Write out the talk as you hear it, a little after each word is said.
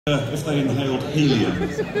If they inhaled helium.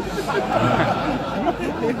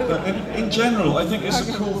 But in general, I think it's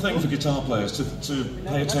a cool thing for guitar players to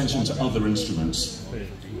pay attention to other instruments.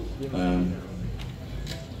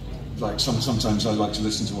 Like sometimes I like to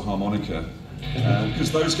listen to a harmonica,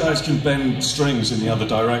 because those guys can bend strings in the other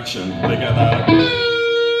direction. They get that.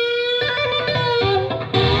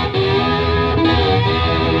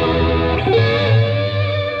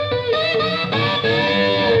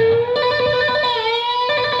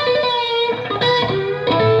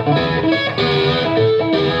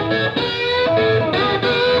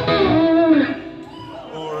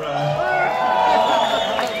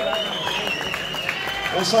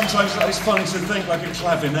 Sometimes it's fun to think like a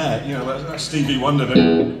clavinet, you know, like Stevie Wonder.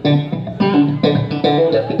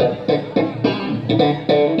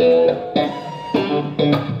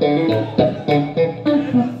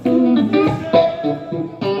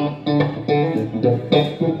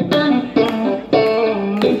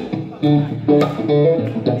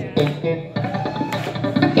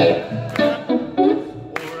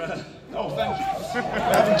 Oh, thank you.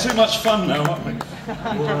 We're having too much fun now, aren't we?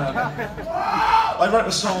 I wrote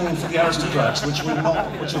a song for the Aristocrats, which I'm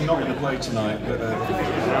not going to play tonight. But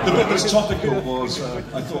the bit that's topical was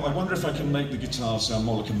I thought, I wonder if I can make the guitar sound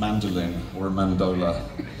more like a mandolin or a mandola,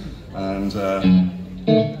 and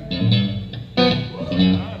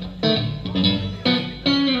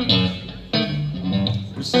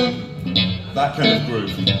that kind of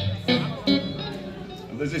groove.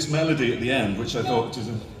 And there's this melody at the end, which I thought is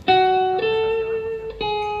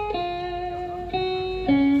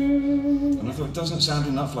it doesn't sound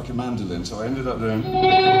enough like a mandolin, so I ended up doing.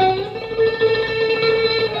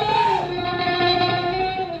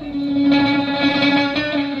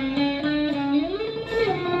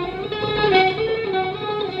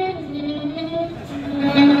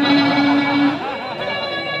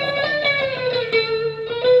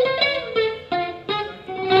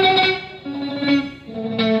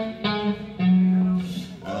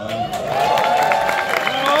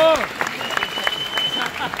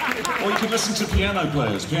 Listen to piano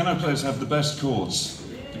players. Piano players have the best chords,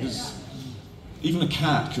 because even a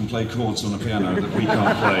cat can play chords on a piano that we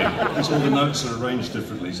can't play, because all the notes are arranged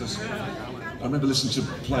differently. So I remember listening to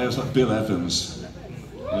players like Bill Evans,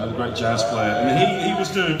 you know, the great jazz player, and he was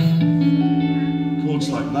doing chords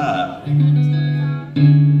like that.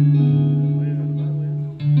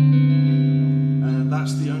 And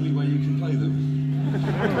that's the only way you can play them.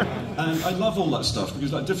 And I love all that stuff,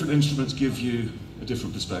 because like different instruments give you a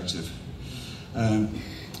different perspective. And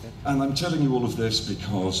I'm telling you all of this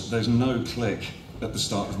because there's no click at the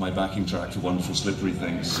start of my backing track for Wonderful Slippery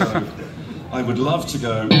Things. So I would love to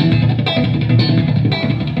go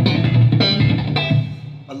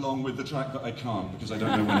along with the track, but I can't because I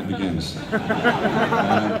don't know when it begins.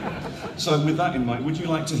 So with that in mind, would you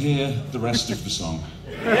like to hear the rest of the song?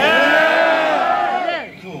 Yeah!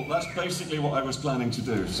 Cool, that's basically what I was planning to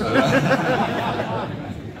do. So.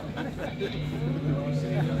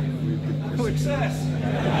 Success!